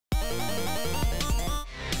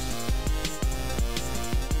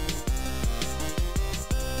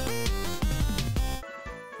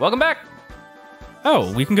Welcome back.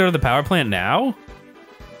 Oh, we can go to the power plant now?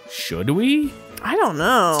 Should we? I don't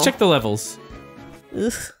know. Let's check the levels.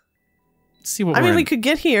 Ugh. See what I mean, we could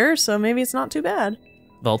get here, so maybe it's not too bad.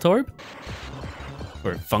 Voltorb?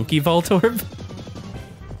 Or Funky Voltorb?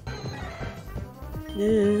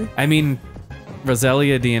 Yeah. I mean,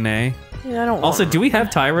 Roselia DNA. Yeah, I don't Also, want... do we have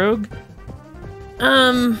Tyrogue?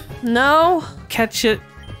 No. Catch it.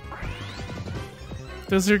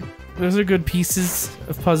 Those are good pieces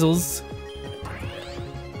of puzzles.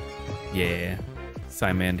 Yeah.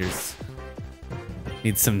 Psymanders.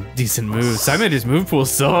 Need some decent moves. Psymander's move pool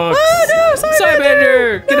sucks. Oh no,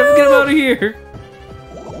 Psymander! Get him out of here!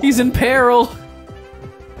 He's in peril.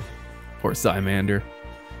 Poor Psymander.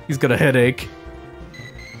 He's got a headache.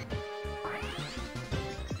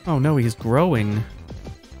 Oh no, he's growing.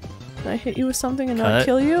 Did I hit you with something and not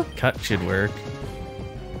kill you? Cut should work.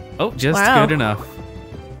 Oh, just good enough.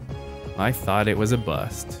 I thought it was a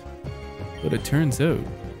bust. But it turns out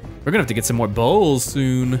we're gonna have to get some more bowls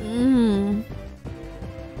soon.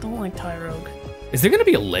 Don't like Tyrogue. Is there gonna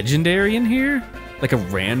be a legendary in here? Like a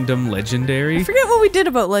random legendary? I forget what we did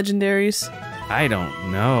about legendaries. I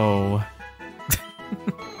don't know.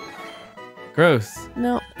 Gross.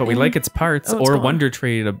 No. But we like its parts or Wonder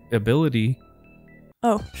Trade ability.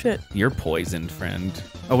 Oh, shit. You're poisoned, friend.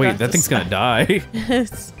 Oh wait, that thing's gonna die.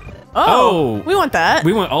 Oh, we want that.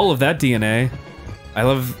 We want all of that DNA. I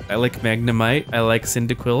like Magnemite. I like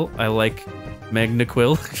Cyndaquil. I like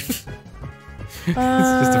Magnaquil. It's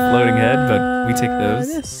just a floating head, but we take those.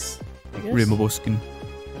 This, I guess. Rimaboskin.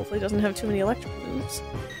 Hopefully it doesn't have too many electric moves.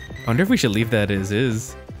 I wonder if we should leave that as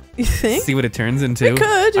is. You think? See what it turns into. We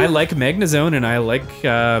could. I like Magnezone and I like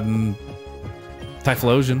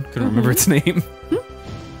Typhlosion. Couldn't remember its name.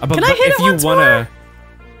 Can I hit it once more?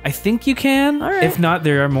 I think you can. All right. If not,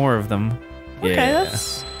 there are more of them. Okay,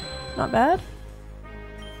 that's not bad.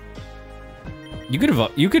 You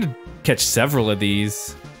could catch several of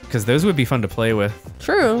these because those would be fun to play with.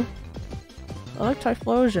 True. I like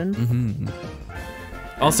Typhlosion.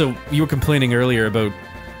 Also, you were complaining earlier about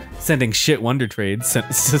sending shit Wonder Trades.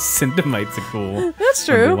 Syndamite's a cool. That's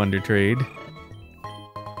true. Wonder Trade.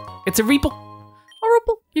 It's a Reaple. A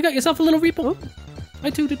Reaple. You got yourself a little Reaple. Oh. I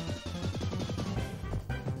tooted.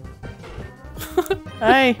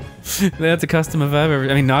 Hey. That's a custom if I've ever.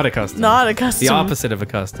 I mean, not a custom. Not a custom. The opposite of a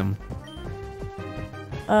custom.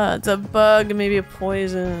 It's a bug, maybe a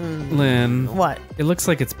poison. Lynn. What? It looks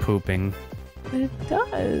like it's pooping. It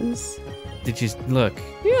does. Did you look?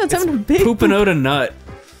 Yeah, it's having a big pooping out a nut.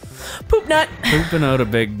 Poop nut. Pooping out a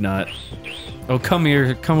big nut. Oh, come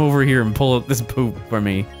here. Come over here and pull out this poop for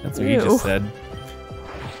me. That's what you just said.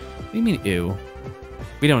 What do you mean, ew?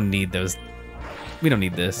 We don't need those. We don't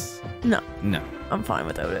need this. No. No. I'm fine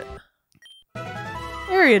without it.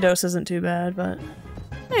 Ariados isn't too bad, but...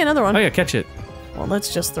 Hey, another one. Oh yeah, catch it. Well,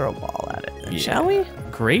 let's just throw a ball at it then, shall we?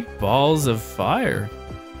 Great balls of fire.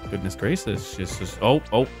 Goodness gracious. Just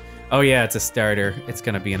oh yeah, it's a starter. It's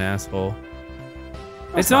gonna be an asshole.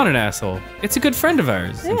 It's not an asshole. It's a good friend of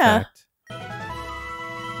ours, in fact.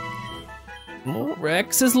 Oh,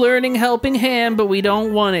 Rex is learning Helping Hand, but we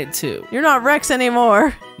don't want it to. You're not Rex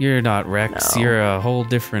anymore. You're not Rex. No. You're a whole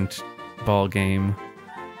different ball game.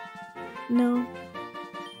 No.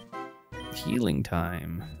 Healing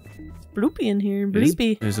time. Bloopy in here.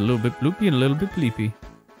 Bleepy. There's a little bit bloopy and a little bit bleepy.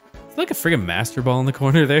 It's like a friggin' Master Ball in the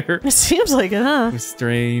corner there. It seems like it, huh? It's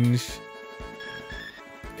strange.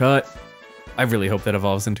 Cut. I really hope that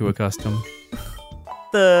evolves into a custom.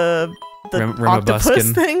 The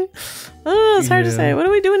octopus thing? Oh, it's hard to say. What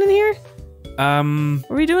are we doing in here?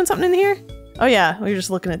 Were we doing something in here? Oh yeah, we were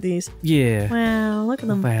just looking at these. Yeah. Wow, look at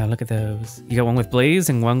them. Wow, look at those. You got one with Blaze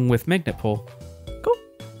and one with Magnet Pull. Cool.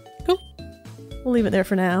 Cool. We'll leave it there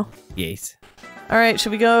for now. Yes. Alright,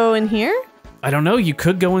 should we go in here? I don't know, you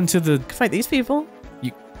could go into the... Fight these people.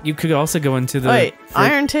 You could also go into the... Wait,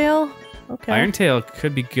 Iron Tail? Okay. Iron Tail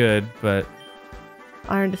could be good, but...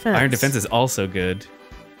 Iron Defense. Iron Defense is also good.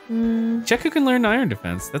 Check who can learn Iron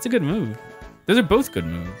Defense. That's a good move. Those are both good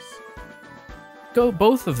moves.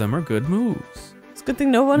 Both of them are good moves. It's a good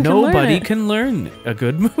thing nobody can learn a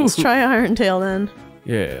good move. Let's try Iron Tail then.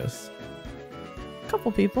 Yes. A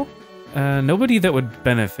couple people. Nobody that would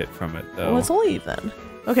benefit from it, though. Well, let's leave then.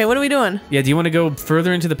 Okay, what are we doing? Yeah, do you want to go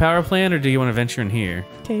further into the power plant, or do you want to venture in here?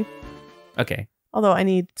 Okay. Okay. Although I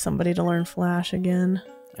need somebody to learn Flash again.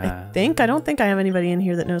 I don't think I have anybody in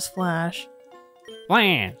here that knows Flash.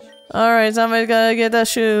 Flash! Alright, somebody's gotta get the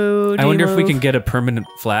shoe. I wonder if we can get a permanent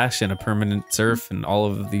Flash and a permanent Surf and all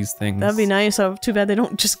of these things. That'd be nice. Oh, too bad they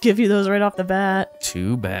don't just give you those right off the bat.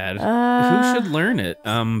 Too bad. Who should learn it?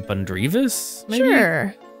 Bundrevis, maybe?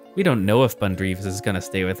 Sure. We don't know if Bundreeves is gonna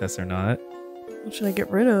stay with us or not. What should I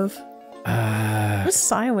get rid of? What's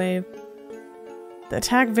Psywave? The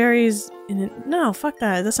attack varies in it. No, fuck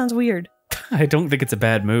that. That sounds weird. I don't think it's a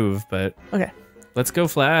bad move, but... Okay. Let's go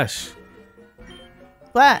Flash.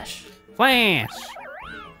 Flash. Flash!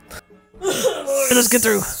 Let's get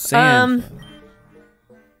through. Sand.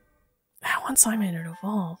 I want Psymander to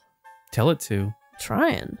evolve. Tell it to.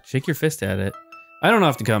 Trying. Shake your fist at it. I don't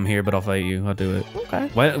have to come here, but I'll fight you. I'll do it. Okay.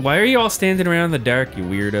 Why are you all standing around in the dark, you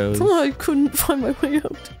weirdos? Oh, I couldn't find my way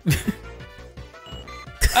out.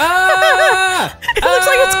 Ah! It looks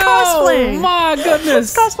like it's cosplaying. Oh my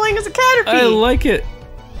goodness! It's cosplaying as a Caterpie. I like it.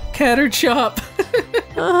 Caterchop.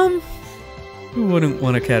 Who wouldn't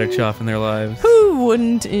want a Caterchop in their lives? Who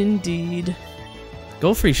wouldn't indeed?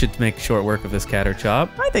 Goldfree should make short work of this Caterchop.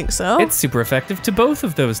 I think so. It's super effective to both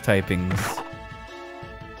of those typings.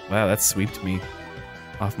 Wow, that sweeped me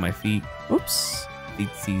off my feet. Oops.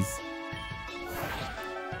 Feetsies.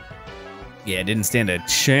 Yeah, didn't stand a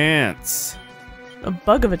chance. A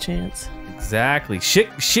bug of a chance. Exactly. Shit,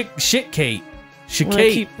 Kate. I'm gonna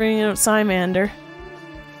keep bringing up Psymander.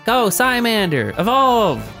 Go, Psymander.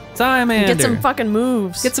 Evolve. Psymander. Get some fucking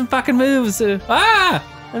moves. Get some fucking moves. I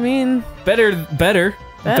mean... Better.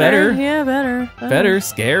 Yeah, better. Better.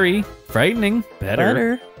 Scary. Frightening.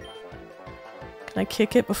 Better. Can I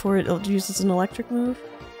kick it before it uses an electric move?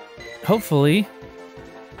 Hopefully.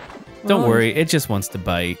 Don't worry, it just wants to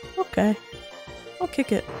bite. Okay. I'll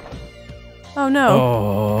kick it. Oh no.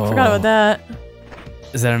 Oh. Forgot about that.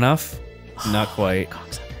 Is that enough? Not quite.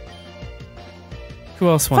 Who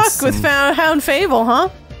else wants Fuck with Hound Fable, huh?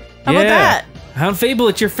 How about that? Hound Fable,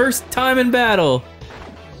 it's your first time in battle.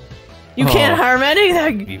 You can't harm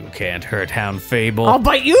anything. You can't hurt Hound Fable. I'll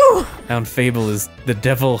bite you. Hound Fable is the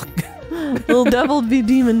devil. Little devil be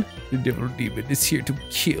demon. The devil demon is here to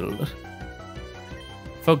kill.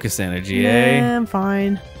 Focus energy, Yeah, I'm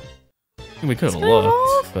fine. We could have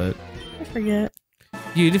looked, but... I forget.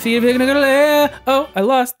 You defeated Pignagalea! Oh, I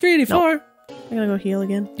lost 3-4. Nope. I'm gonna go heal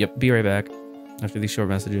again. Yep, be right back. After these short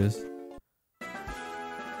messages.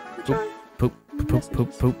 Poop, poop.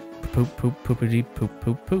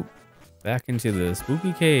 Back into the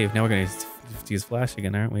spooky cave. Now we're gonna use Flash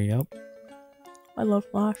again, aren't we? Yep. I love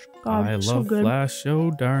Flash. God, I love so good. Flash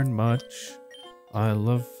so darn much. I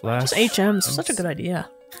love Flash. Just HM's such a good idea.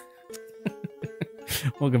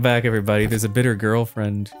 Welcome back, everybody. There's a bitter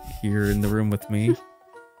girlfriend here in the room with me.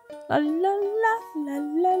 La la la la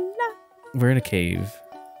la la. We're in a cave.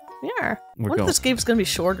 We are. What if this cave's gonna be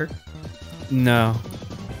shorter? No.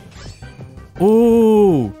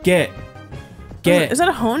 Ooh, get. Is that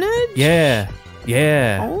a Honed? Yeah.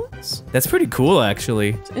 Hones? That's pretty cool, actually.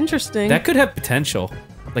 It's interesting. That could have potential,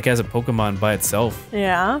 like as a Pokemon by itself.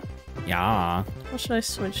 Yeah. Yeah. What should I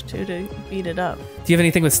switch to beat it up? Do you have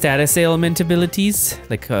anything with status ailment abilities?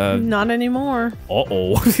 Like, Not anymore.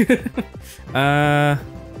 Uh-oh. I'll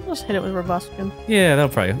just hit it with Robuskin. Yeah, that'll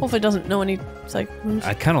probably... Hopefully it doesn't know any psych moves.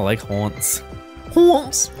 I kind of like Haunts.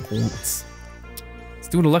 Haunts? It's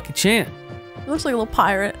doing a lucky chant. It looks like a little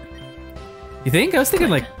pirate. You think? I was thinking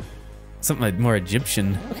like something like more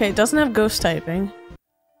Egyptian. Okay, it doesn't have ghost typing.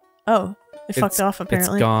 Oh, it fucked off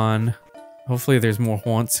apparently. It's gone. Hopefully there's more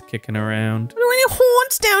Haunts kicking around. Are there any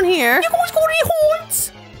Haunts down here? You guys got any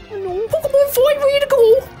Haunts? No, Pokemon fight, ready to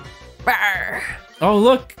go. Rawr. Oh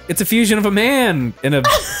look, it's a fusion of a man and a...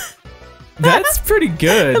 That's pretty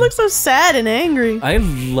good. It looks so sad and angry. I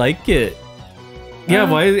like it. Yeah,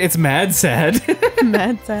 why? It's mad sad.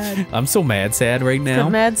 Mad sad. I'm so mad sad right now.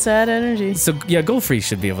 Got mad sad energy. So yeah, Goldfree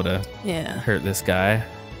should be able to hurt this guy.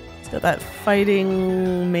 It's got that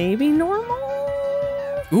fighting maybe normal?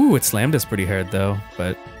 Ooh, it slammed us pretty hard though,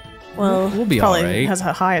 but we'll be probably alright. Has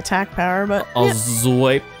a high attack power, but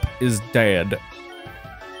Zwipe is dead.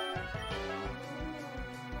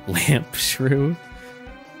 Lamp shrew?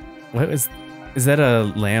 What is that a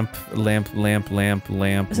lamp? Is it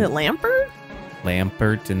Lampert?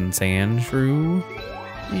 Lampert and Sandshrew?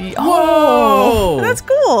 Oh, that's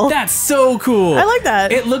cool. That's so cool. I like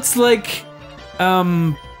that. It looks like,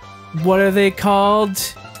 what are they called?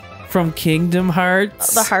 From Kingdom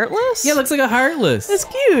Hearts? The Heartless? Yeah, it looks like a Heartless. It's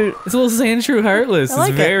cute. It's a little Sandshrew Heartless. It's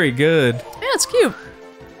very good. Yeah, it's cute.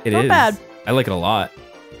 It is. Not bad. I like it a lot.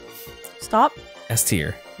 Stop. S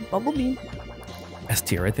tier. Bubble Beam. S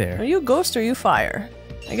tier right there. Are you a ghost or are you fire?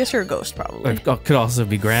 I guess you're a ghost, probably. It could also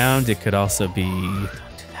be ground. It could also be... Don't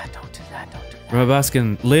do that, don't do that, don't do that.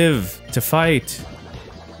 Rabaskin, live to fight.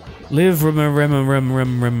 Live, You're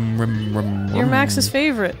Max's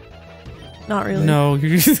favorite. Not really. No,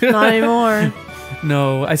 you're just... Not anymore.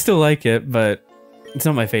 No, I still like it, but it's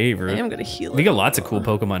not my favorite. I am gonna heal it. We got lots of cool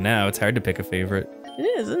Pokemon now. It's hard to pick a favorite. It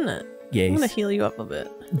is, isn't it? Yes. I'm gonna heal you up a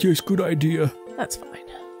bit. Yes, good idea. That's fine.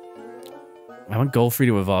 I want Goldfree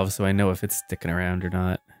to evolve so I know if it's sticking around or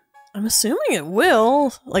not. I'm assuming it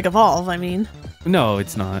will. Like, evolve, I mean. No,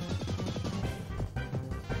 it's not.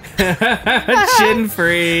 Chin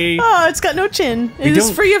free. Oh, it's got no chin. It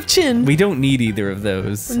is free of chin. We don't need either of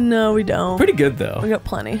those. No, we don't. Pretty good, though. We got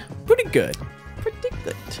plenty. Pretty good. Pretty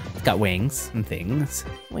good. It's got wings and things.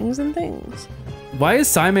 Wings and things. Why is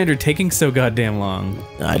Psymander taking so goddamn long?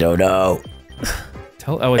 I don't know.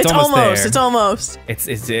 Oh, it's almost there. It's almost.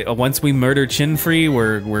 It's once we murder Chin free,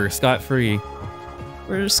 we're scot free.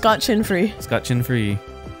 We're Scott chin free. Scott chin free.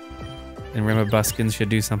 And Rema Buskins should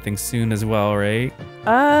do something soon as well, right?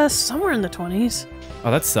 Somewhere in the 20s.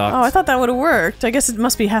 Oh, that sucks. Oh, I thought that would have worked. I guess it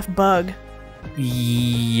must be half bug.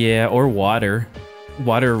 Yeah, or water.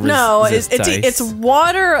 Water No, resists it's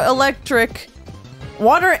water, electric,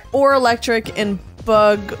 water or electric, and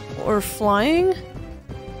bug or flying.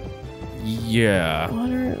 Yeah.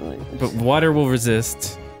 Water, but water will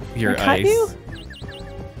resist your Can I ice. cut you?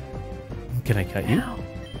 Can I cut you? Ow.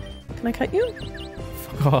 Can I cut you?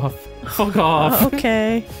 Fuck off. Fuck off.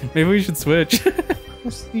 Okay. Maybe we should switch.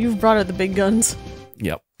 You've brought out the big guns.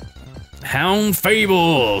 Yep. Hound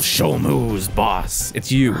Fable, Shomu's boss.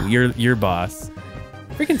 It's you. You're boss.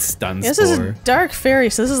 Freaking stun This spore. is a dark fairy,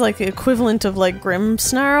 so this is like the equivalent of like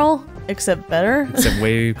Grimmsnarl, except better. Except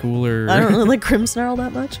way cooler. I don't really like Grimmsnarl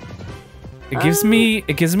that much. It gives me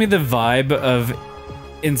the vibe of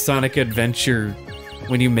in Sonic Adventure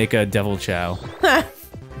when you make a Devil Chow.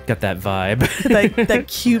 Got that vibe. that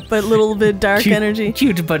cute but little bit dark energy.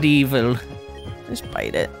 Cute but evil. Just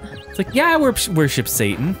bite it. It's like, yeah, I worship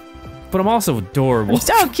Satan, but I'm also adorable. I'm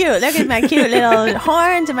so cute. Look at my cute little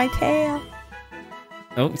horns and my tail.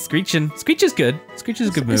 Oh, Screeching. Screech is good. Screech is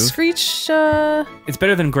a good move. Screech, It's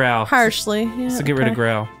better than Growl. harshly. Yeah, So get rid of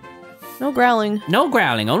Growl. No growling. No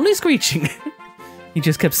growling, only screeching. He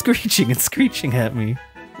just kept screeching and screeching at me.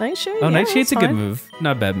 Nightshade? Oh, Yeah, Nightshade's a that's good fine. move.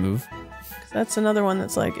 Not a bad move. That's another one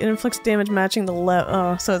that's like, it inflicts damage matching the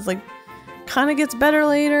oh, so it's like, kind of gets better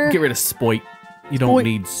later. Get rid of Spoit. You don't Spoit.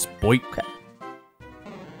 need Spoit. Okay.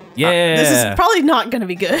 Yeah. This is probably not gonna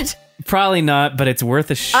be good. Probably not, but it's worth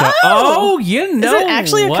a shot. Oh! You know Is it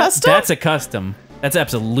actually what? a custom? That's a custom. That's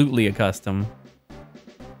absolutely a custom.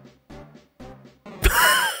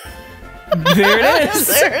 There it is.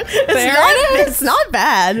 It's not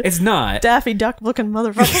bad. It's not. Daffy Duck looking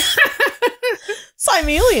motherfucker.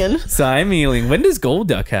 Cymeleon. Psymeling. When does Gold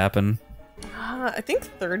Duck happen? I think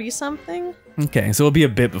 30 something. Okay, so it'll be a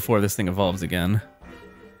bit before this thing evolves again.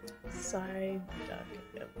 Psyduck.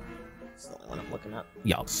 Yep. That's the only one I'm looking up.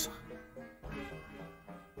 Yes.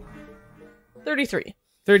 33.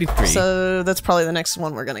 33. So that's probably the next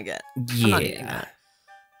one we're gonna get. I'm not eating Yeah. that.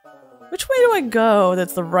 Which way do I go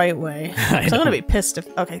that's the right way? 'Cause I'm gonna be pissed if...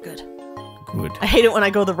 Okay, good. Good. I hate it when I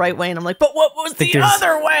go the right way and I'm like, but what was the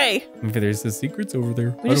other way? Maybe there's the secrets over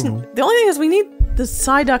there. We I just, don't know. the only thing is we need the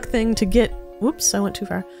Psyduck thing to get... Whoops, I went too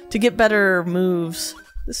far. To get better moves.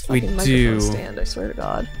 This We fucking do. microphone stand, I swear to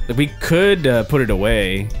God. We could put it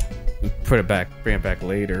away. Put it back. Bring it back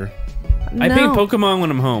later. I No. paint Pokemon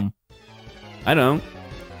when I'm home. I don't.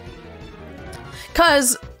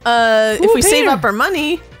 Because if we save painter. up our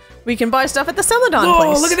money, we can buy stuff at the Celadon Whoa,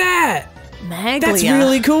 place. look at that! Maglia. That's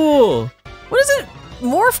really cool. What is it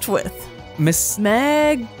morphed with? Miss.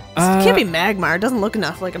 It can't be Magmar. It doesn't look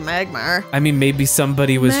enough like a Magmar. I mean, maybe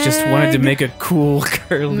somebody was just wanted to make a cool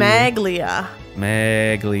curly. Maglia.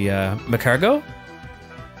 Maglia. Macargo?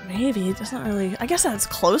 Maybe. It doesn't really... I guess that's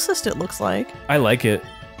closest it looks like. I like it.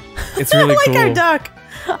 It's really I like cool. our duck.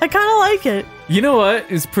 I kind of like it. You know what?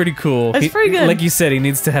 It's pretty cool. It's pretty good. Like you said, he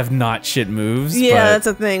needs to have not shit moves. Yeah, but that's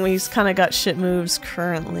the thing. He's kind of got shit moves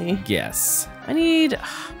currently. yes. I need...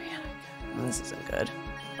 Oh, man. This isn't good.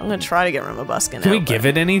 I'm going to try to get Rumabuskin Can we give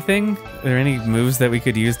it anything? Are there any moves that we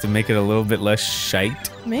could use to make it a little bit less shite?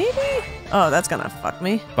 Maybe? Oh, that's going to fuck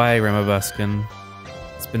me. Bye, Remabuskin.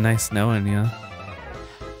 It's been nice knowing you.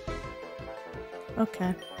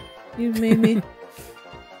 Okay. You made me...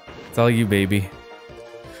 It's all you, baby.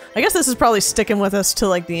 I guess this is probably sticking with us till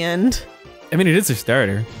like the end. I mean, it is a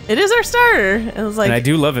starter. It is our starter. And it was like... And I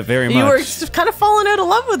do love it very much. You were just kind of falling out of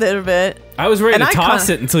love with it a bit. I was ready and to I toss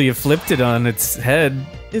kinda- it until you flipped it on its head.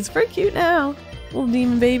 It's pretty cute now. Little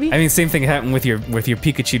demon baby. I mean, same thing happened with your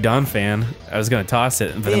Pikachu Don fan. I was gonna toss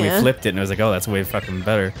it, but then Yeah. we flipped it, and I was like, oh, that's way fucking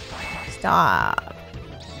better. Stop.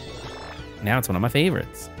 Now it's one of my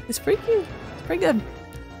favorites. It's pretty cute. It's pretty good.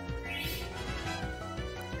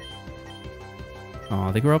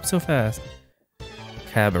 Oh, they grow up so fast.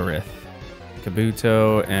 Cabareth,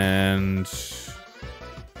 Kabuto, and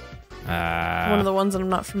One of the ones that I'm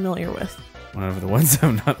not familiar with. One of the ones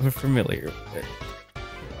I'm not familiar with.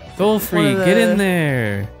 Golfrey, get in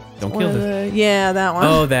there. Don't kill this. Yeah, that one.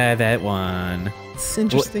 Oh, that one. It's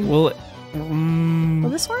interesting. Will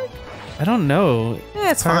this work? I don't know.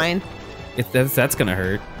 Yeah, it's fine. That's gonna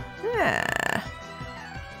hurt. Yeah.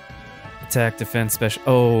 Attack, defense, special.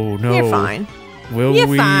 Oh no. You're fine. Are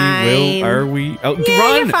we? Oh, yeah,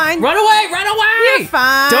 run! You're fine. Run away! Run away! You're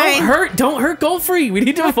fine. Don't hurt Golfrey. We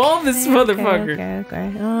need to evolve this motherfucker.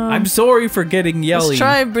 Okay. I'm sorry for getting yelly. Let's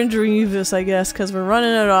try Bundrevis, I guess, because we're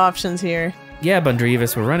running out of options here. Yeah,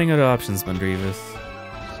 Bundrevis, we're running out of options, Bundrevis.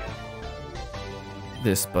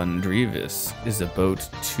 This Bundrevis is about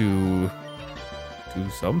to do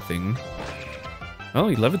something. Oh,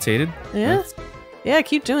 he levitated. Yeah? Yeah,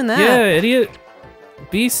 keep doing that. Yeah, idiot.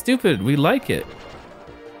 Be stupid. We like it.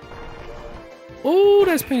 Oh,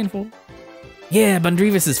 that's painful. Yeah,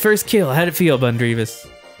 Bundrevis' first kill. How'd it feel, Bundrevis?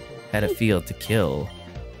 How'd it feel to kill?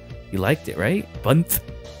 You liked it, right? Bunth.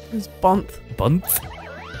 It's Bunth. Bunth?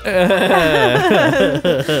 I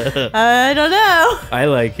don't know. I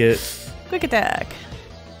like it. Quick attack.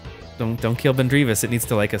 Don't kill Bundrevis. It needs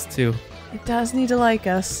to like us too. It does need to like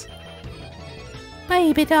us.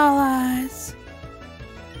 Baby dollars.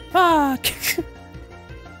 Fuck.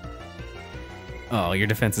 Oh, your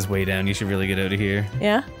defense is way down. You should really get out of here.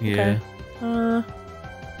 Yeah? Yeah. Okay.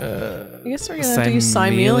 I guess we're gonna have to use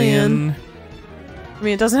Cymeleon. I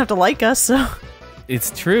mean, it doesn't have to like us, so.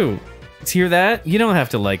 It's true. Hear that? You don't have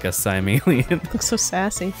to like us, Cymeleon. Looks so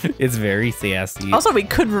sassy. It's very sassy. Also, we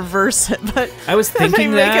could reverse it, but I was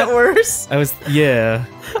thinking that might make it worse. Yeah.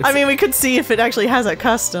 I mean, we could see if it actually has a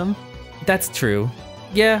custom. That's true.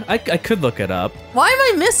 Yeah, I could look it up. Why am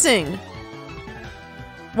I missing?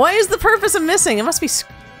 Why is the purpose of missing? It must be.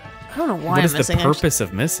 I don't know why I'm missing. What is the purpose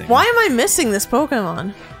of missing? Why am I missing this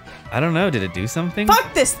Pokemon? I don't know. Did it do something?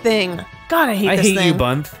 Fuck this thing! God, I hate this thing. I hate you,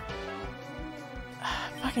 Bunth.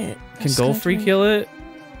 Fuck it. Can Golfrey kill it?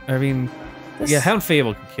 I mean, yeah, Hound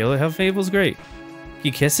Fable can kill it. Hound Fable's great. Can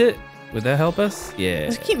you kiss it? Would that help us?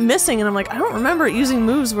 Yeah. I keep missing, and I'm like, I don't remember it using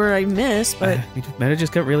moves where I miss, but you might have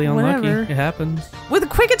just got really unlucky. Whatever. It happens. With a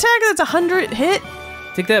quick attack that's 100 hit.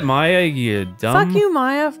 Take that, Maya, you dumb. Fuck you,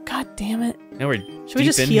 Maya. God damn it. Now we're Should we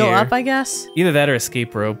just heal up, I guess? Either that or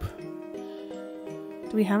escape rope.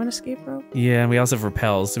 Do we have an escape rope? Yeah, and we also have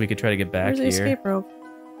repels, so we could try to get back here. Where's the escape rope?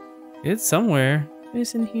 It's somewhere.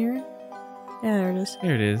 It's in here? Yeah, there it is.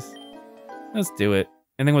 There it is. Let's do it.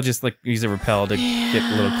 And then we'll just like use a repel to get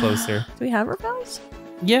a little closer. Do we have repels?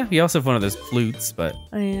 Yeah, we also have one of those flutes, but...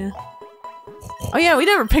 Oh, yeah. Oh, yeah, we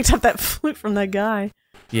never picked up that flute from that guy.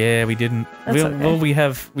 Yeah, we didn't. Well, we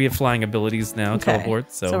have flying abilities now,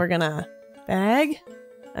 teleport, so... So we're gonna Pokemon.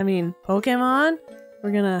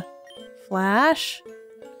 We're gonna Flash.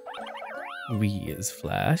 We is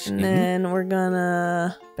Flash. And then we're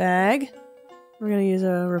gonna bag. We're gonna use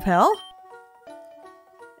a repel.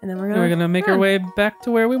 And then we're gonna make our way back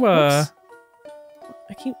to where we were. Oops.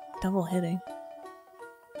 I keep double hitting.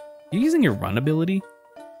 You using your run ability?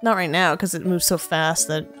 Not right now, because it moves so fast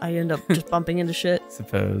that I end up just bumping into shit.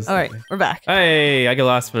 Suppose. Alright, we're back. Hey, I get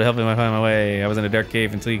lost, but helping me find my way. I was in a dark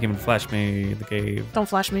cave until you came and flashed me in the cave. Don't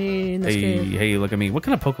flash me in this cave. Hey, look at me. What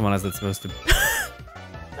kind of Pokemon is that supposed to be?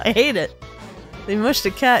 I hate it. They mushed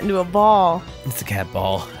a cat into a ball. It's a cat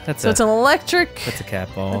ball. It's an electric. That's a cat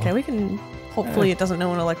ball. Okay, we can... Hopefully it doesn't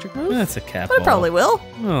know an electric move. That's a cat ball. But it probably will.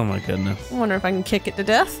 Oh my goodness. I wonder if I can kick it to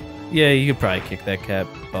death. Yeah, you could probably kick that cat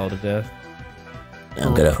ball to death.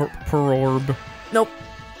 I'm gonna... Perorb. Nope.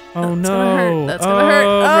 Oh That's no. Gonna hurt. That's gonna hurt.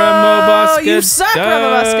 Oh, you suck,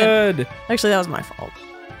 Remobuskin. Actually, that was my fault.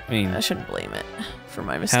 I mean... I shouldn't blame it for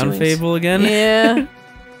my misdoings. Hound Fable again? Yeah.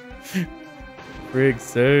 Frig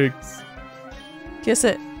sakes. Kiss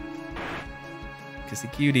it. Kiss a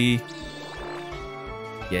cutie.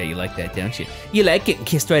 Yeah, you like that, don't you? You like getting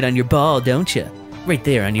kissed right on your ball, don't you? Right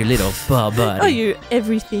there on your little ball body. Oh, you're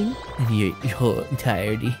everything. In your whole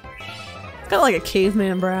entirety. It's got like a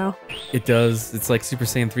caveman brow. It does. It's like Super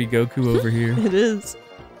Saiyan 3 Goku over here. It is.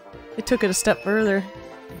 It took it a step further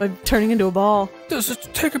by turning into a ball. Does it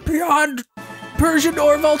take it beyond Persian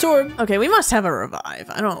or Voltorb? Okay, we must have a revive.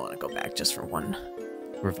 I don't want to go back just for one.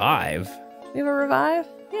 Revive? We have a revive?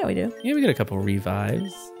 Yeah, we do. Yeah, we got a couple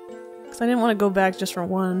revives. Because I didn't want to go back just for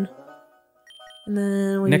one. And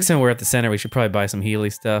then next time we're at the center, we should probably buy some Healy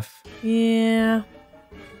stuff. Yeah.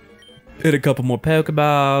 Hit a couple more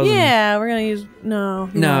Pokeballs. Yeah, we're gonna use... No.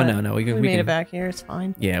 No. We made it back here. It's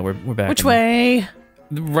fine. Yeah, we're back. Which way?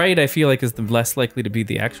 The right, I feel like, is the less likely to be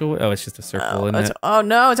the actual way. Oh, it's just a circle, isn't it? Oh,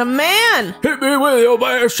 no, it's a man! Hit me with your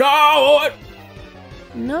best shot!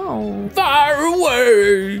 No. Fire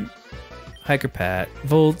away! Hiker Pat.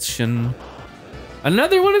 Voltion.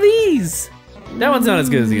 Another one of these! That one's not as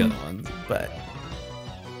good as the other ones, but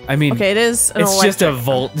I mean, okay, it is. It's just a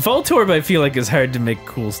Voltorb. I feel like is hard to make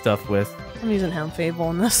cool stuff with. I'm using Hound Fable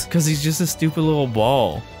in this because he's just a stupid little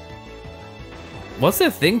ball. What's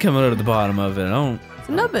that thing coming out of the bottom of it? I don't. It's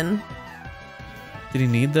a nubbin. Did he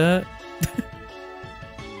need that?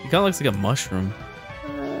 He kind of looks like a mushroom.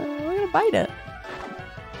 We're gonna bite it.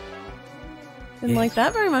 Didn't like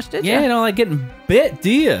that very much, did you? Yeah, you don't like getting bit, do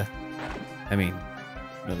you? I mean,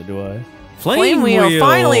 neither do I. Flame wheel.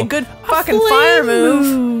 Finally, a good fucking fire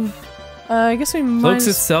move. I guess we might. Cloaks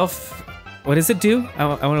itself. What does it do? I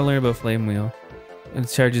want to learn about Flame Wheel. It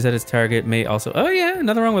charges at its target. May also. Oh yeah,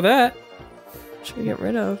 nothing wrong with that. Should we get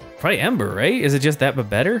rid of? Probably Ember, right? Is it just that but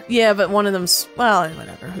better? Yeah, but one of them's well,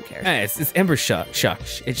 whatever. Who cares? It's Ember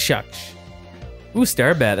Shucks. It's Shucks. Ooh,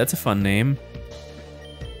 Starbat. That's a fun name.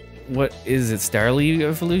 What is it? Starly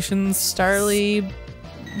Evolutions? Starly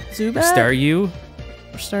Zubat? Staryu?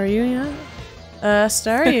 Staryu, yeah.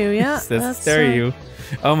 Staryu, yeah. That's Staryu.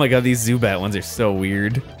 Oh my god, these Zubat ones are so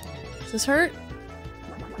weird. Does this hurt?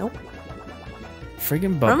 Nope.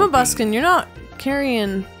 Friggin' Bumblebee. Remabuskin, you're not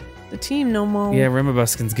carrying the team no more. Yeah,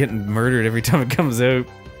 Remabuskin's getting murdered every time it comes out.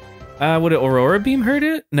 Would an Aurora Beam hurt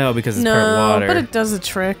it? No, because it's part water. But it does a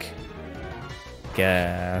trick.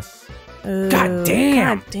 Gas. God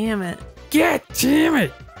damn! God damn it. God damn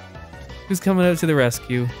it! Who's coming out to the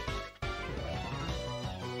rescue?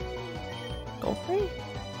 Goldfrey?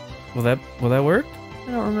 Will that work?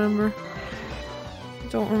 I don't remember. I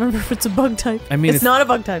don't remember if it's a bug type. I mean, it's not a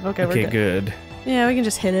bug type. Okay, we're good. Yeah, we can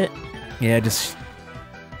just hit it. Yeah, just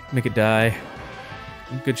make it die.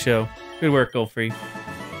 Good show. Good work, Goldfree.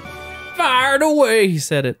 Fired away. He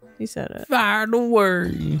said it. He said it. Fired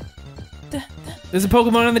away. There's a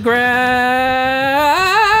Pokemon in the grass.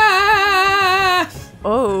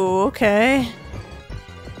 Oh, okay.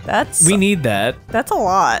 We need that. That's a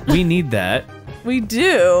lot. We need that. We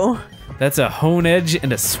do. That's a Honedge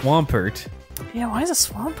and a Swampert. Yeah, why is a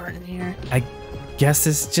Swampert in here? I guess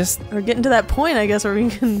it's just... We're getting to that point, I guess, where we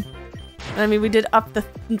can... I mean, we did up the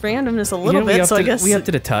randomness a little bit, so I guess... We upped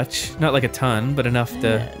it a touch. Not like a ton, but enough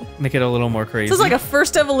to make it a little more crazy. This is like a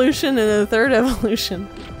first evolution and a third evolution.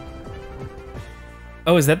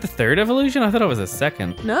 Oh, is that the third evolution? I thought it was a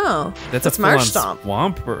second. No. That's a Marshtomp.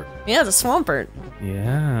 Swampert. Yeah, it's a Swampert.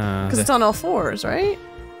 Yeah. Because it's on all fours, right?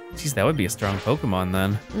 Jeez, that would be a strong Pokemon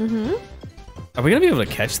then. Mm-hmm. Are we gonna be able to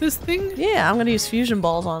catch this thing? Yeah, I'm gonna use fusion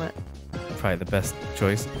balls on it. Probably the best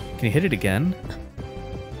choice. Can you hit it again?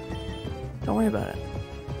 Don't worry about it.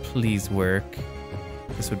 Please work.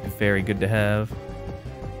 This would be very good to have.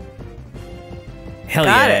 Hell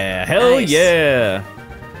yeah! Hell yeah!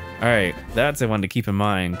 Alright, that's the one to keep in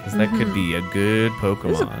mind, because that could be a good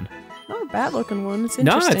Pokemon. Not a bad looking one, it's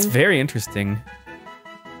interesting. No, it's very interesting.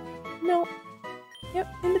 No. Yep,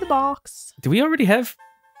 into the box. Do we already have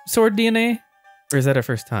Sword DNA? Or is that our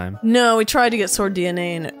first time? No, we tried to get Sword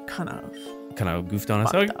DNA and it kind of goofed on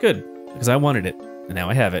us. Oh, good. Because I wanted it, and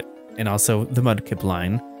now I have it. And also, the Mudkip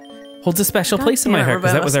line holds a special place in my heart,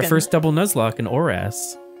 because that was our first double Nuzlocke in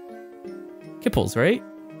Oras. Kipples, right?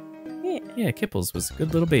 Yeah. Yeah, Kipples was a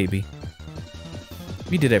good little baby.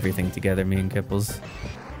 We did everything together, me and Kipples.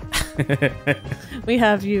 We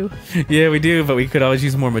have you. Yeah, we do, but we could always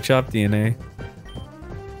use more Machop DNA.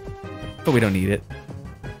 But we don't need it.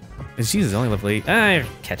 Jesus, only level 8.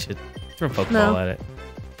 Catch it. Throw a Pokeball at it.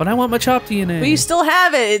 But I want Machop DNA. But you still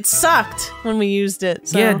have it. It sucked when we used it.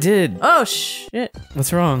 So. Yeah, it did. Oh, shit.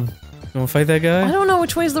 What's wrong? You want to fight that guy? I don't know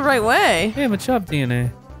which way's the right way. Yeah, Machop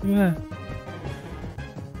DNA. Look at that.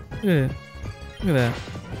 Look at it. Look at that.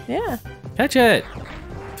 Yeah. Catch it.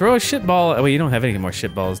 Throw a shit ball. Oh, wait, you don't have any more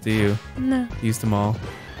shit balls, do you? No. You used them all.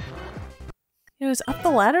 It was up the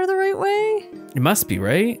ladder the right way? It must be,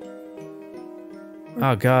 right?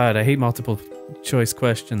 Oh god, I hate multiple choice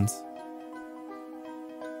questions.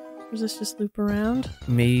 Or does this just loop around?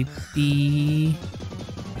 Maybe...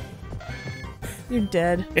 You're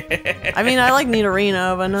dead. I mean, I like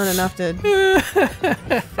Nidorino, but not enough to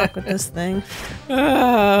fuck with this thing.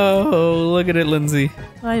 Oh, look at it, Lindsay.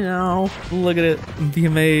 I know. Look at it. Be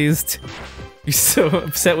amazed. You're so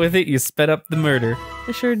upset with it, you sped up the murder.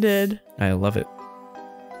 I sure did. I love it.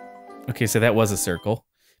 Okay, so that was a circle.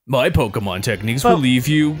 My Pokemon techniques will leave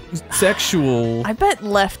you sexual. I bet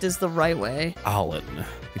left is the right way. Olin.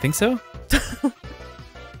 You think so?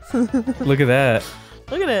 Look at that.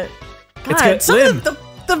 Look at it. God, some of the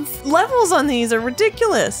levels on these are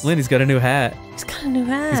ridiculous. Lynn, he's got a new hat. He's got a new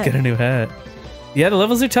hat. He's got a new hat. Yeah, the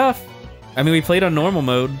levels are tough. I mean, we played on normal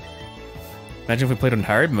mode. Imagine if we played on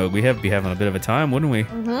hard mode. We'd be having a bit of a time, wouldn't we?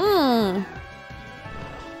 Mm-hmm.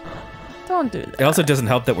 Don't do that. It also doesn't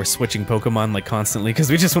help that we're switching Pokemon like constantly because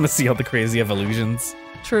we just want to see all the crazy evolutions.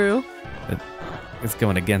 True. It's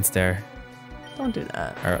going against our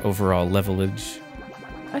overall levelage.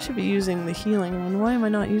 I should be using the healing one. Why am I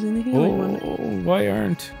not using the healing one? Why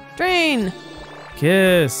aren't? Drain!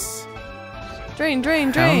 Kiss! Drain,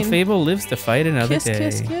 drain, drain! Hound Fable lives to fight another kiss, day.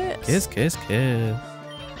 Kiss, kiss, kiss. Kiss, kiss.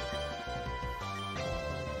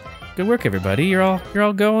 Good work, everybody. You're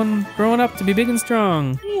all growing up to be big and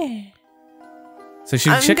strong. Yeah. So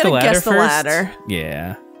should we check the ladder guess first? The ladder.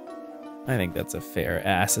 Yeah. I think that's a fair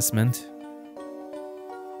assessment.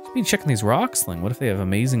 Should be checking these rocks, Sling. What if they have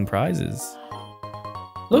amazing prizes?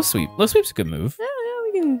 Low sweep. Low sweep's a good move. Yeah,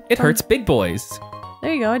 we can. It hurts big boys.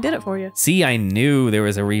 There you go. I did it for you. See, I knew there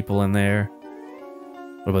was a Reaple in there.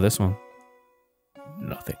 What about this one?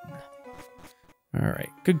 Nothing. All right.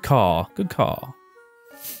 Good call. Good call.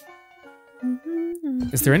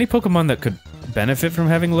 Is there any Pokemon that could benefit from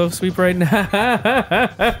having low sweep right now?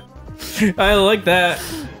 I like that.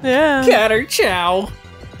 Yeah. Catterchow.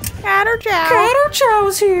 Catterchow.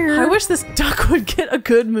 Catterchow's here. I wish this duck would get a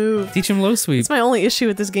good move. Teach him low sweep. That's my only issue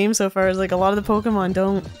with this game so far is like a lot of the Pokemon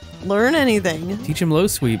don't learn anything. Teach him low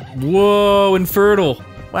sweep. Whoa, infertile.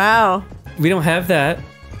 Wow. We don't have that.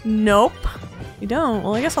 Nope. You don't.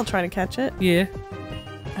 Well, I guess I'll try to catch it. Yeah.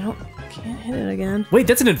 Can't hit it again. Wait,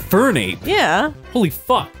 that's an Infernape. Yeah. Holy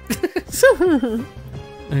fuck.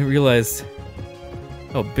 I realized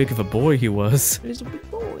how big of a boy he was. He's a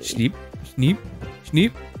big boy. Sneep, sneep,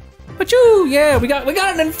 sneep. Achoo! Yeah, we got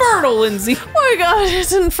an Infernal, Lindsay. Oh my god,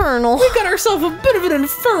 it's infernal. We got ourselves a bit of an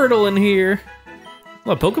Infernal in here. A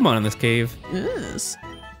lot of Pokemon in this cave. Yes.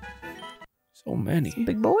 So many. Some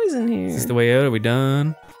big boys in here. Is this the way out? Are we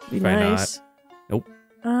done? Be Probably nice. Not. Nope.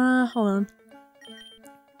 Hold on.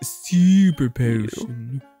 Super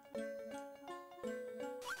potion.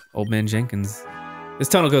 Old Man Jenkins. This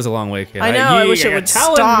tunnel goes a long way, kid. I know, I wish it would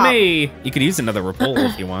stop. Me. You could use another Repole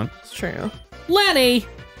if you want. It's true. Lenny!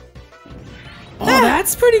 Oh,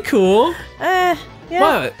 that's pretty cool. Yeah.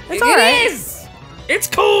 What? It's alright. It is! It's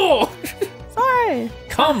cool! It's alright.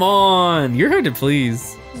 Come on! You're hard to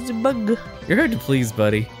please. It's a bug. You're hard to please,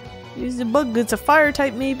 buddy. It's a bug. It's a fire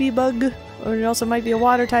type, maybe bug. Or it also might be a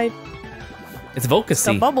water type. It's Volcacy. It's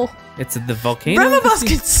a bubble. It's the volcano.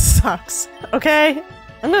 Remabuskin sucks. Okay?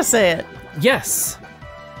 I'm gonna say it. Yes.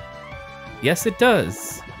 Yes, it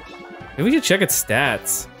does. Maybe we should check its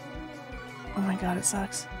stats. Oh my god, it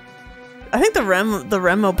sucks. I think the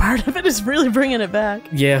Remo part of it is really bringing it back.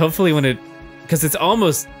 Yeah, hopefully when it... Because it's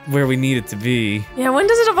almost where we need it to be. Yeah, when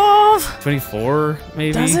does it evolve? 24,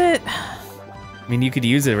 maybe? Does it? I mean, you could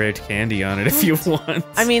use a rare candy on it if you want.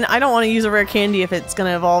 I mean, I don't want to use a rare candy if it's going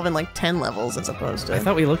to evolve in like 10 levels as opposed to... I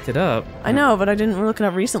thought we looked it up. I know, but I didn't look it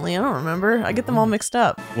up recently. I don't remember. I get them all mixed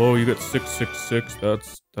up. Whoa, you got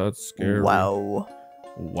 666. That's scary. Wow.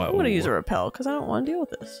 Wow. I'm going to use a repel because I don't want to deal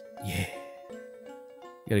with this. Yeah.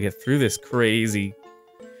 You gotta get through this crazy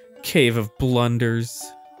cave of blunders.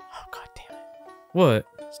 Oh, god damn it. What?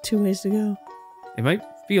 There's 2 ways to go. It might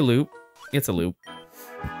be a loop. It's a loop.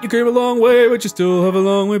 You came a long way, but you still have a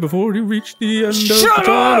long way before you reach the end of the tunnel. Shut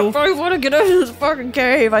up! I want to get out of this fucking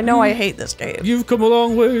cave. I know I hate this cave. You've come a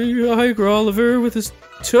long way, hiker Oliver with his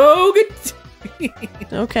toga.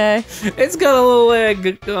 Okay. It's got a little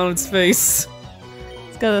egg on its face.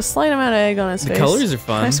 It's got a slight amount of egg on its face. The colors are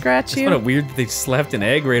fun. Can I scratch you? It's kind of weird that they slapped an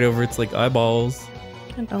egg right over its like eyeballs.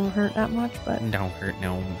 It don't hurt that much, but... Don't hurt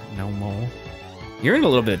no more. You're in a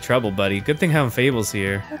little bit of trouble, buddy. Good thing having Fable's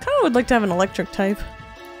here. I kind of would like to have an electric type.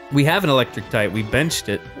 We have an electric type. We benched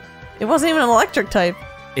it. It wasn't even an electric type.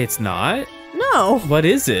 It's not? No. What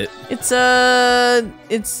is it? It's a...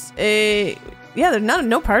 Yeah,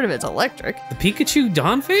 no part of it's electric. The Pikachu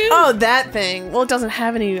Donphan? Oh, that thing. Well, it doesn't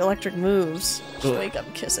have any electric moves. Just wake up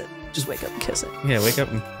and kiss it. Just wake up and kiss it. Yeah, wake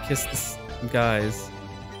up and kiss this guys.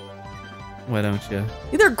 Why don't you?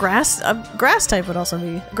 Either grass type would also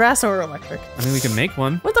be. Grass or electric. I mean, we can make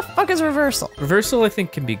one. What the fuck is reversal? Reversal, I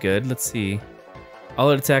think, can be good. Let's see. All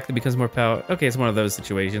out attack that becomes more power. Okay, it's one of those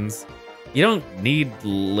situations. You don't need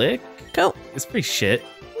lick. Cool. It's pretty shit.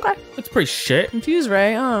 Okay. It's pretty shit. Confuse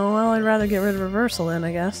Ray. Oh, well, I'd rather get rid of reversal then,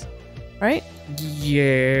 I guess. Right?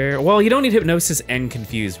 Yeah. Well, you don't need hypnosis and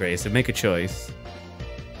confuse Ray, so make a choice.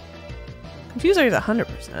 Confuse Ray is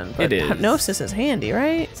 100%, but it is. hypnosis is handy,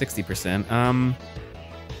 right? 60%.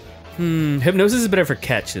 Hypnosis is better for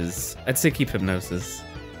catches. I'd say keep hypnosis.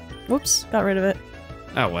 Whoops, got rid of it.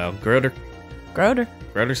 Oh well, Groder.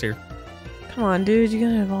 Groder's here. Come on, dude, you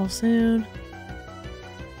gotta evolve soon.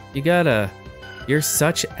 You gotta. You're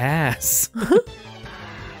such ass.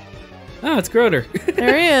 Oh, it's Groder.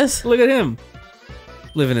 There he is. Look at him.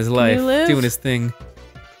 Living his life. Doing his thing.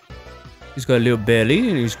 He's got a little belly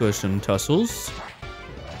and he's got some tussles.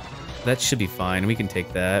 That should be fine. We can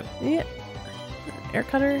take that. Yeah. Air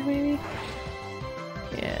cutter, maybe?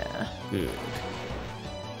 Yeah. Good.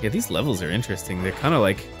 Yeah, these levels are interesting. They're kind of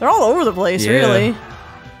like... They're all over the place, really.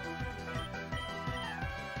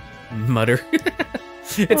 Mutter.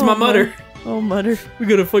 It's my mutter. Oh, mutter. We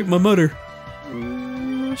gotta fight my mutter.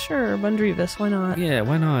 Sure, Bundrevis, why not? Yeah,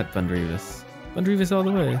 why not Bundrevis? Bundrevis all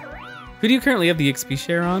the way. Who do you currently have the XP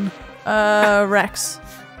share on? Rex.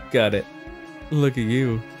 Got it. Look at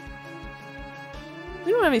you.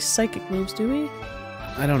 We don't have any psychic moves, do we?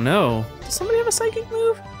 I don't know. Does somebody have a psychic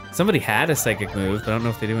move? Somebody had a psychic move, but I don't know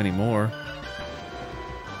if they do anymore.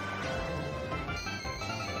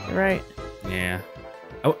 You're right. Yeah.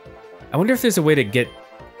 I wonder if there's a way to get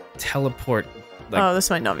teleport. Like, oh, this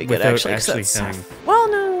might not be good actually. having...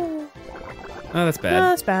 Well, no. Oh, that's bad. No,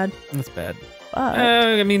 that's bad. That's bad. But...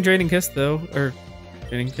 I mean, Draining Kiss though, or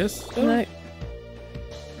Draining Kiss. Though?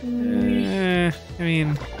 I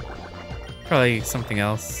mean, probably something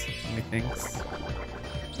else. Methinks.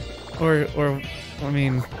 Or I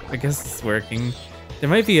mean, I guess it's working. There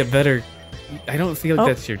might be a better. I don't feel like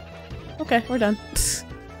that's your. Okay, we're done.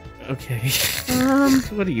 Okay.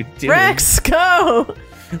 What are you doing? Rex, go!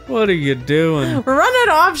 What are you doing? We're running out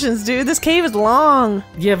of options, dude. This cave is long.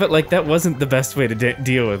 Yeah, but like that wasn't the best way to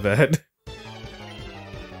deal with that.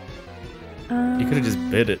 You could have just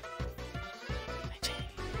bit it.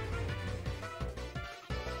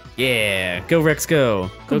 Yeah, go Rex, go.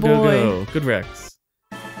 Good go. Good Rex.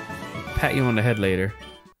 Pat you on the head later.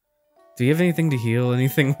 Do you have anything to heal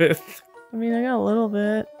anything with? I mean, I got a little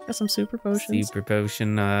bit. Got some super potions. Super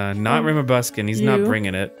potion. Not Rimmerbuskin. He's not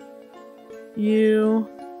bringing it.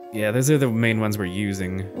 Yeah, those are the main ones we're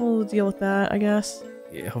using. We'll deal with that, I guess.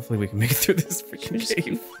 Yeah, hopefully we can make it through this freaking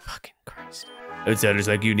cave. Fucking Christ. It sounds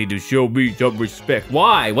like you need to show me some respect.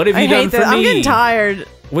 Why? What have you done for me? I'm getting tired.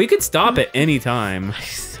 We could stop at any time.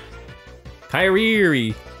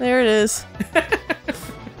 Kyrie. There it is.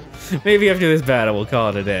 Maybe after this battle, we'll call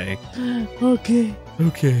it a day. Okay.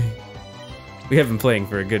 We have been playing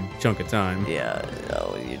for a good chunk of time. Yeah,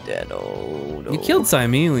 no, you did. Oh, no. You killed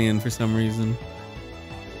Cymelian for some reason.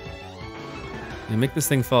 You make this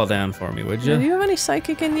thing fall down for me, would you? Do you have any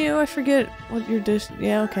psychic in you? I forget what your dish.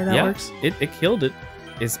 Yeah, okay, that works. It killed it.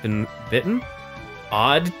 It's been bitten.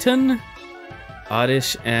 Oddton?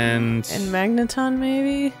 Oddish and Magneton,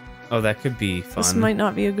 maybe? Oh, that could be fun. This might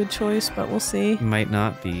not be a good choice, but we'll see. Might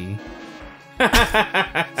not be.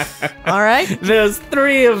 Alright. There's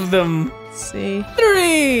 3 of them. Let's see.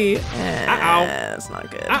 3! Uh-oh. That's not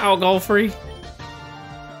good. Uh-oh, Golfrey.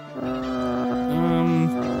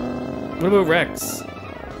 What about Rex?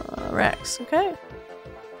 Rex, okay.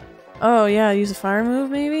 Oh, yeah, use a fire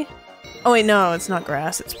move, maybe? Oh, wait, no, it's not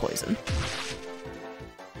grass, it's poison.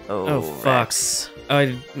 Oh, fuck.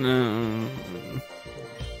 No.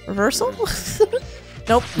 Reversal?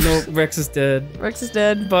 Nope. Nope, Rex is dead. Rex is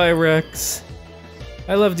dead. Bye, Rex.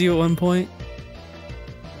 I loved you at one point.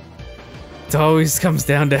 It always comes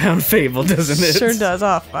down to Hound Fable, doesn't it? Sure does.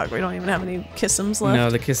 Oh, fuck, we don't even have any kissems left. No,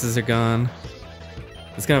 the kisses are gone.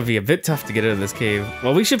 It's gonna be a bit tough to get out of this cave.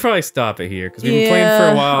 Well, we should probably stop it here, because we've been playing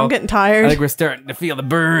for a while. I'm getting tired. I think we're starting to feel the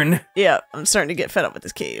burn. Yeah, I'm starting to get fed up with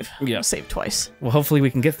this cave. Yeah. Saved twice. Well, hopefully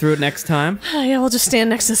we can get through it next time. Yeah, we'll just stand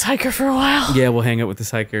next to this hiker for a while. Yeah, we'll hang out with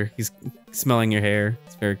this hiker. He's smelling your hair.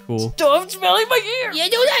 It's very cool. Stop smelling my hair! Yeah, I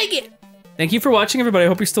don't like it! Thank you for watching, everybody. I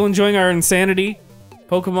hope you're still enjoying our insanity.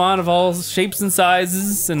 Pokemon of all shapes and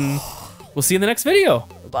sizes, and we'll see you in the next video.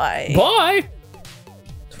 Bye. Bye!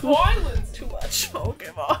 Violence too much. Oh,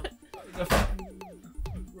 come on.